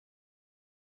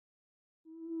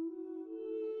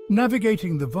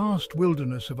Navigating the vast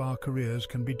wilderness of our careers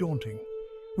can be daunting.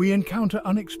 We encounter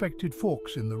unexpected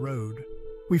forks in the road.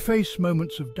 We face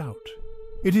moments of doubt.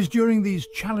 It is during these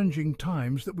challenging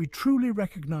times that we truly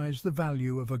recognize the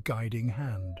value of a guiding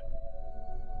hand.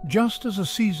 Just as a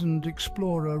seasoned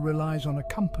explorer relies on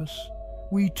a compass,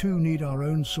 we too need our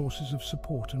own sources of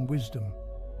support and wisdom.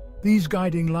 These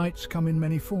guiding lights come in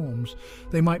many forms.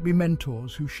 They might be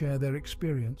mentors who share their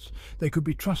experience. They could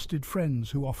be trusted friends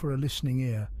who offer a listening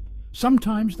ear.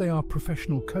 Sometimes they are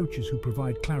professional coaches who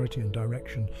provide clarity and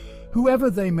direction. Whoever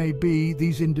they may be,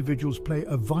 these individuals play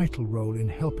a vital role in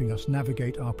helping us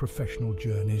navigate our professional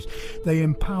journeys. They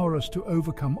empower us to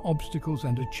overcome obstacles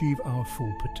and achieve our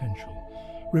full potential.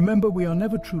 Remember, we are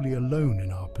never truly alone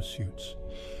in our pursuits.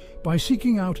 By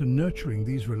seeking out and nurturing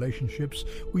these relationships,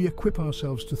 we equip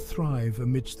ourselves to thrive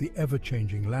amidst the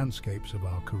ever-changing landscapes of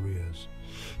our careers.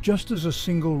 Just as a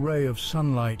single ray of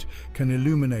sunlight can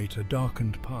illuminate a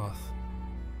darkened path,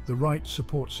 the right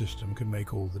support system can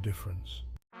make all the difference.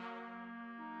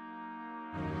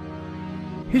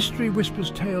 History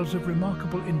whispers tales of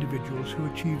remarkable individuals who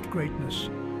achieved greatness,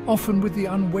 often with the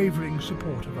unwavering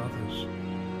support of others.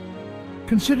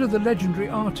 Consider the legendary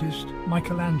artist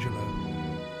Michelangelo.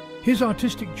 His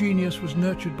artistic genius was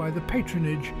nurtured by the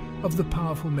patronage of the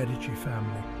powerful Medici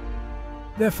family.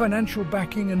 Their financial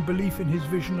backing and belief in his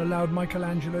vision allowed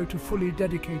Michelangelo to fully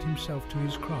dedicate himself to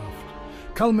his craft,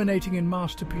 culminating in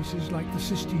masterpieces like the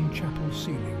Sistine Chapel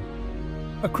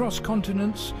ceiling. Across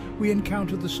continents, we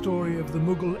encounter the story of the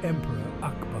Mughal Emperor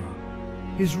Akbar.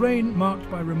 His reign,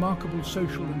 marked by remarkable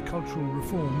social and cultural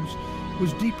reforms,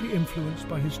 was deeply influenced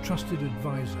by his trusted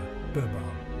advisor,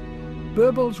 Birbal.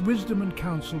 Birbal's wisdom and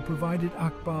counsel provided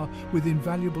Akbar with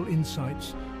invaluable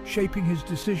insights, shaping his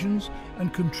decisions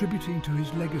and contributing to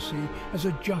his legacy as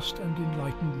a just and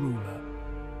enlightened ruler.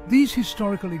 These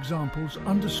historical examples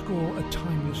underscore a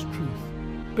timeless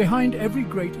truth. Behind every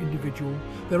great individual,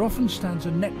 there often stands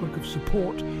a network of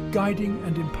support, guiding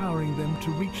and empowering them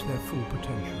to reach their full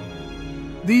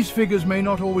potential. These figures may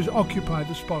not always occupy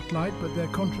the spotlight, but their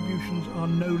contributions are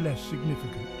no less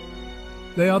significant.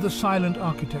 They are the silent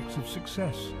architects of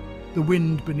success, the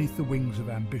wind beneath the wings of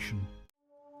ambition.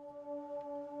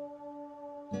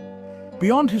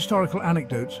 Beyond historical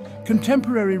anecdotes,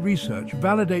 contemporary research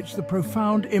validates the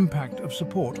profound impact of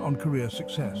support on career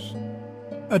success.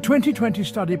 A 2020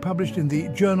 study published in the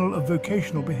Journal of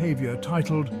Vocational Behavior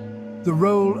titled "The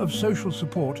Role of Social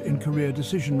Support in Career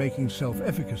Decision-Making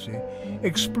Self-Efficacy"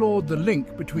 explored the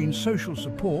link between social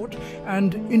support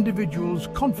and individuals'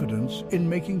 confidence in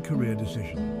making career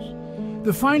decisions.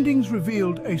 The findings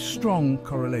revealed a strong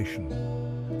correlation.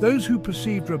 Those who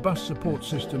perceived robust support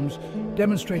systems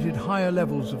demonstrated higher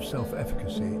levels of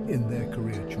self-efficacy in their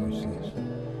career choices.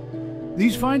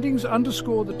 These findings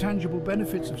underscore the tangible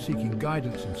benefits of seeking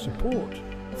guidance and support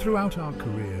throughout our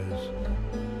careers.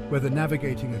 Whether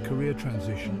navigating a career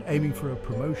transition, aiming for a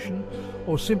promotion,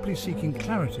 or simply seeking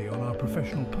clarity on our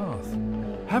professional path,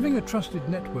 having a trusted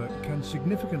network can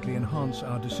significantly enhance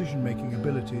our decision-making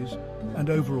abilities and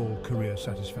overall career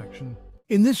satisfaction.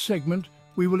 In this segment,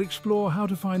 we will explore how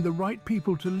to find the right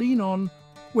people to lean on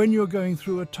when you're going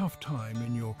through a tough time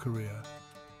in your career.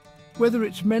 Whether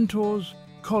it's mentors,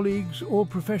 colleagues, or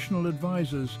professional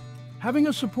advisors, having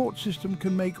a support system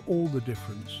can make all the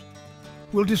difference.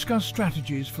 We'll discuss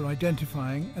strategies for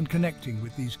identifying and connecting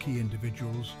with these key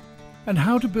individuals, and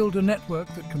how to build a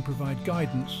network that can provide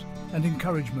guidance and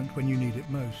encouragement when you need it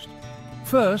most.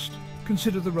 First,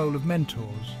 consider the role of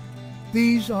mentors.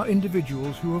 These are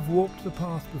individuals who have walked the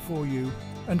path before you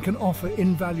and can offer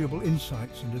invaluable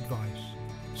insights and advice.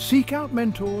 Seek out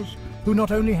mentors who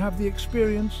not only have the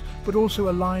experience, but also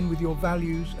align with your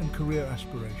values and career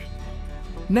aspirations.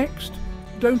 Next,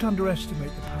 don't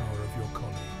underestimate the power of your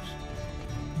colleagues.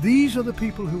 These are the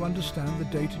people who understand the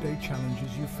day-to-day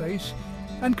challenges you face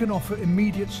and can offer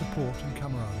immediate support and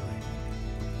camaraderie.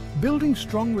 Building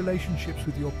strong relationships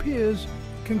with your peers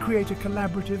can create a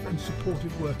collaborative and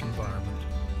supportive work environment.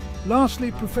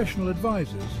 Lastly, professional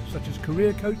advisors, such as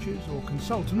career coaches or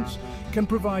consultants, can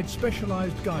provide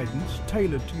specialized guidance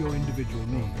tailored to your individual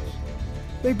needs.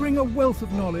 They bring a wealth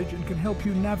of knowledge and can help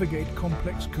you navigate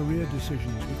complex career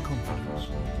decisions with confidence.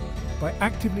 By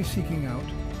actively seeking out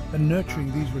and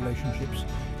nurturing these relationships,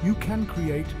 you can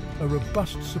create a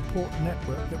robust support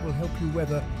network that will help you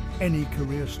weather any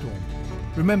career storm.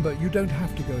 Remember, you don't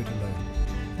have to go it alone.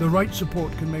 The right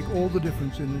support can make all the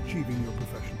difference in achieving your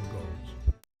professional goals.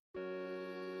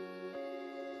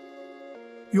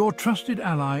 Your trusted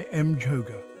ally,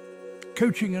 Jhoga.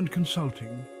 Coaching and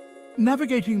consulting.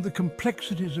 Navigating the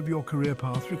complexities of your career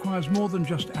path requires more than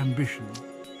just ambition.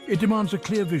 It demands a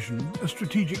clear vision, a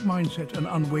strategic mindset and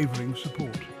unwavering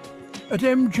support. At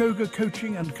Jhoga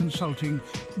Coaching and Consulting,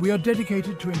 we are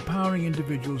dedicated to empowering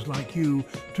individuals like you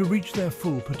to reach their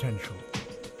full potential.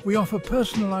 We offer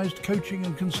personalized coaching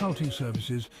and consulting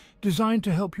services designed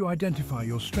to help you identify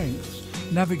your strengths,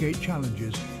 navigate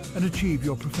challenges, and achieve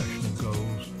your professional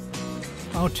goals.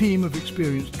 Our team of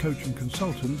experienced coach and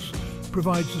consultants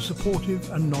provides a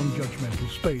supportive and non-judgmental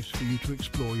space for you to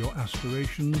explore your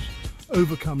aspirations,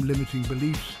 overcome limiting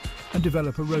beliefs, and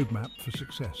develop a roadmap for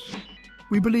success.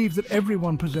 We believe that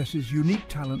everyone possesses unique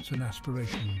talents and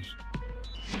aspirations.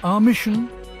 Our mission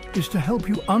is to help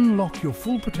you unlock your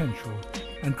full potential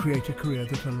and create a career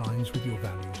that aligns with your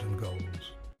values and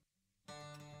goals.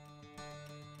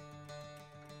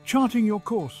 Charting your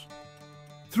course.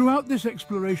 Throughout this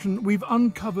exploration, we've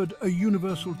uncovered a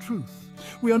universal truth.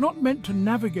 We are not meant to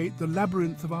navigate the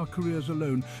labyrinth of our careers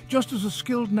alone. Just as a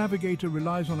skilled navigator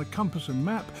relies on a compass and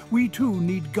map, we too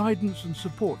need guidance and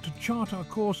support to chart our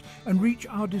course and reach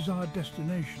our desired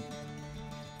destination.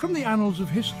 From the annals of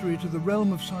history to the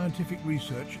realm of scientific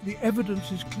research, the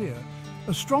evidence is clear.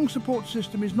 A strong support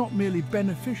system is not merely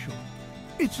beneficial,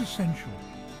 it's essential.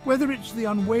 Whether it's the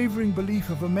unwavering belief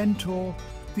of a mentor,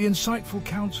 the insightful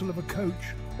counsel of a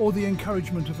coach, or the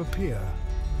encouragement of a peer,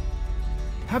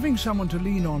 having someone to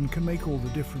lean on can make all the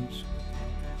difference.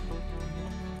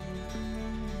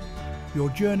 Your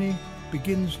journey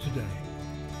begins today.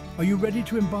 Are you ready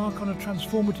to embark on a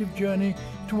transformative journey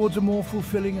towards a more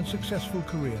fulfilling and successful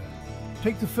career?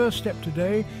 Take the first step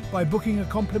today by booking a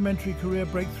complimentary career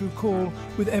breakthrough call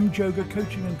with Jhoga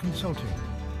Coaching and Consulting.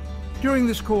 During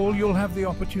this call, you'll have the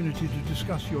opportunity to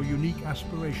discuss your unique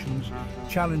aspirations,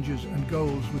 challenges and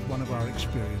goals with one of our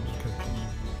experienced coaches.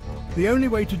 The only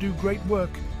way to do great work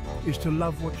is to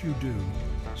love what you do.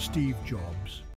 Steve Jobs.